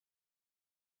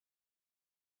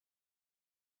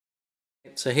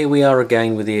So here we are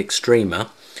again with the Xtreamer.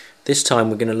 This time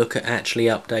we're going to look at actually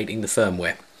updating the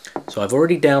firmware. So I've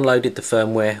already downloaded the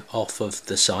firmware off of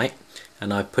the site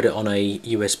and I've put it on a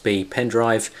USB pen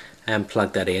drive and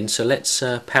plugged that in. So let's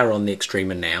power on the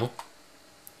Xtreamer now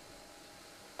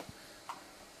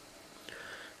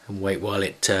and wait while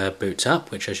it boots up,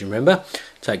 which, as you remember,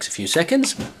 takes a few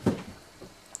seconds.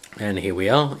 And here we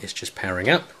are, it's just powering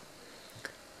up,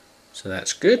 so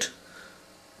that's good.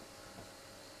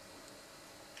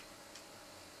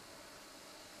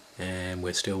 And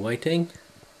we're still waiting.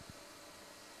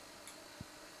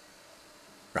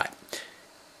 Right,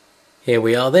 here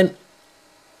we are then.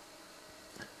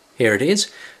 Here it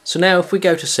is. So now if we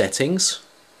go to settings,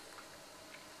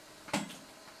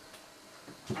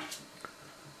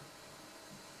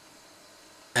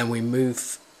 and we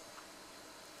move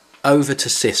over to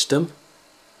system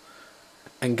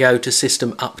and go to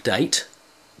system update,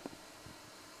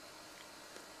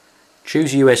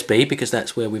 choose USB because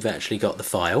that's where we've actually got the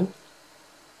file.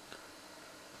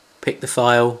 Pick the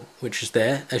file which is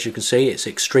there. As you can see, it's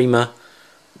Xtreamer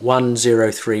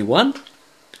 1031. So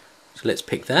let's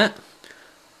pick that,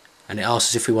 and it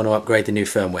asks us if we want to upgrade the new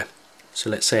firmware. So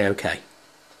let's say OK.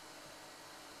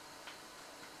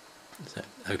 So,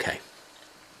 OK.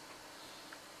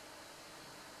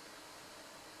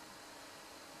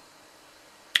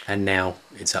 And now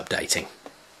it's updating.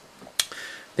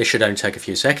 This should only take a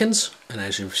few seconds, and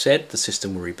as you've said, the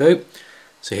system will reboot.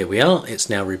 So here we are, it's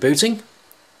now rebooting.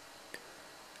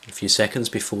 A few seconds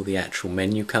before the actual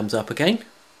menu comes up again.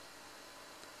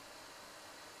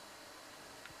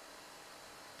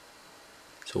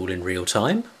 It's all in real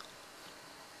time.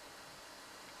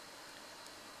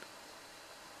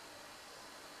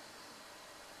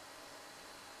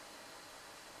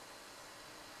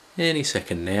 Any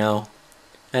second now.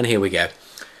 And here we go.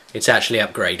 It's actually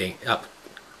upgrading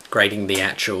the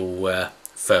actual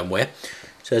firmware.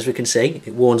 So as we can see,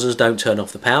 it warns us don't turn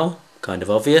off the power. Kind of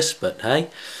obvious, but hey.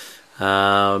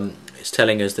 It's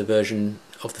telling us the version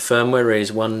of the firmware is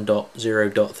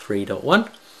 1.0.3.1.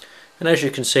 And as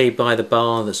you can see by the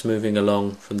bar that's moving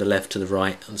along from the left to the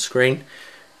right on the screen,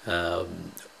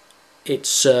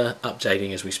 it's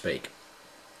updating as we speak.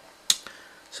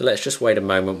 So let's just wait a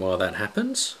moment while that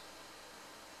happens.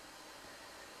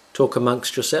 Talk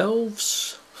amongst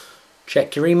yourselves,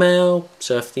 check your email,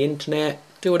 surf the internet,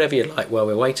 do whatever you like while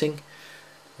we're waiting.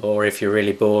 Or if you're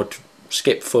really bored,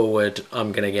 skip forward,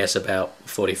 I'm going to guess about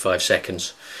 45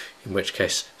 seconds, in which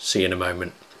case, see you in a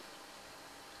moment.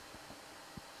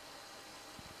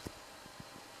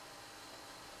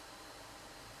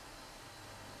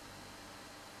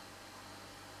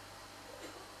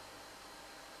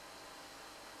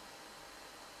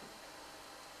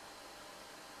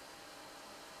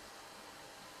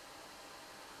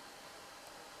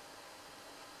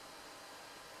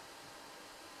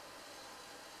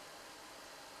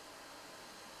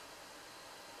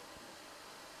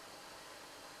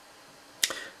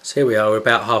 So here we are, we're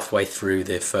about halfway through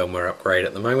the firmware upgrade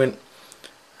at the moment,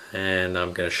 and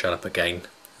I'm going to shut up again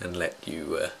and let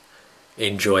you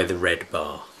enjoy the red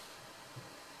bar.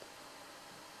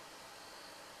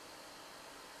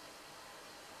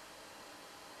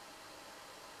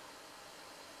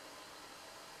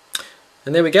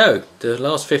 And there we go, the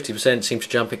last 50% seems to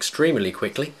jump extremely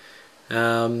quickly.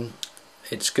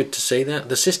 It's good to see that.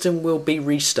 The system will be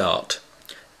restart,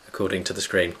 according to the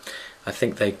screen. I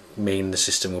think they mean the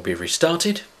system will be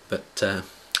restarted, but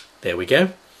there we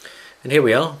go. And here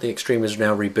we are, the Xtreamer is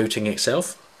now rebooting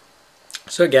itself.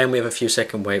 So again, we have a few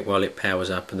second wait while it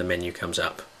powers up and the menu comes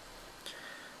up.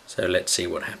 So let's see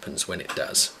what happens when it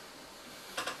does.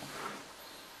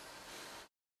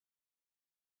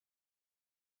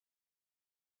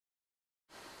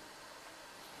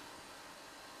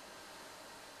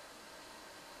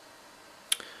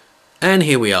 And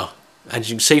here we are. As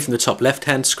you can see from the top left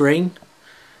hand screen,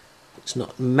 it's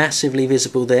not massively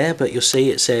visible there, but you'll see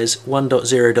it says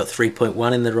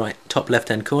 1.0.3.1 in the right top left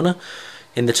hand corner.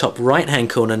 In the top right hand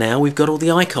corner now we've got all the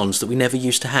icons that we never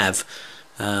used to have,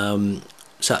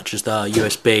 such as the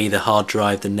USB, the hard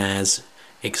drive, the NAS,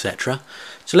 etc.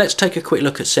 So let's take a quick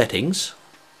look at settings.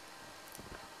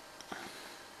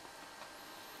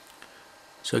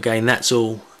 So again, that's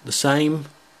all the same.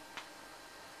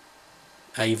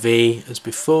 AV as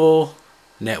before,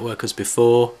 network as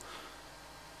before,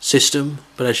 system,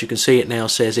 but as you can see it now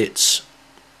says it's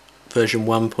version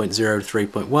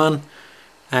 1.0.3.1,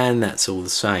 and that's all the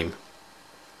same.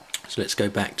 So let's go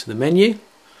back to the menu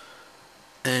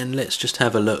and let's just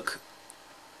have a look.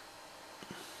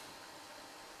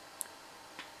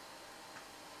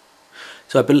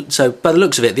 So by the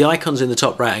looks of it, the icons in the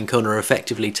top right hand corner are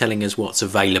effectively telling us what's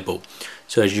available.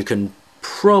 So as you can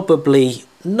probably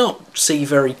not see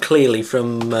very clearly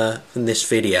from this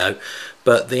video,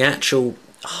 but the actual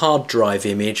hard drive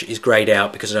image is greyed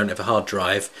out because I don't have a hard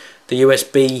drive. The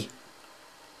USB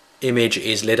image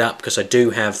is lit up because I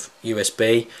do have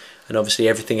USB, and obviously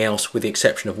everything else with the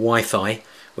exception of Wi-Fi,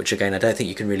 which again I don't think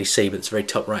you can really see, but it's the very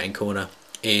top right hand corner,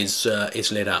 is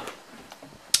lit up.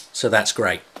 So that's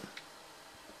great.